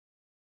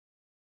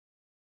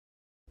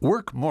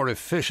Work more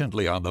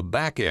efficiently on the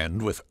back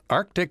end with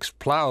Arctic's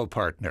Plow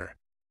Partner.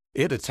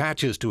 It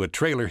attaches to a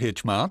trailer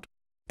hitch mount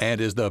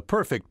and is the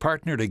perfect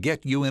partner to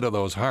get you into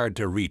those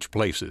hard-to-reach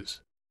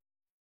places.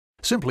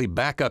 Simply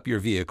back up your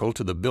vehicle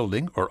to the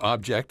building or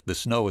object the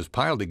snow is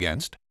piled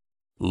against,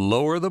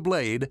 lower the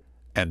blade,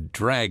 and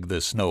drag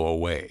the snow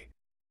away.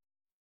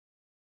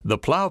 The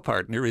Plow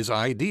Partner is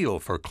ideal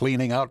for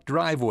cleaning out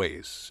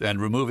driveways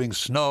and removing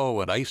snow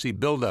and icy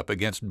buildup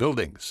against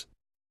buildings.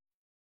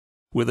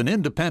 With an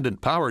independent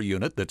power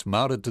unit that's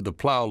mounted to the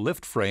plow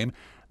lift frame,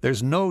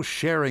 there's no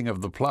sharing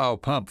of the plow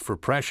pump for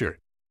pressure,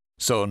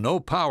 so no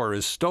power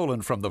is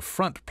stolen from the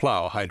front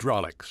plow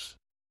hydraulics.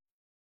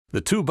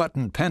 The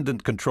 2-button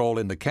pendant control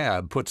in the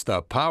cab puts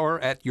the power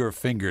at your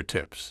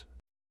fingertips.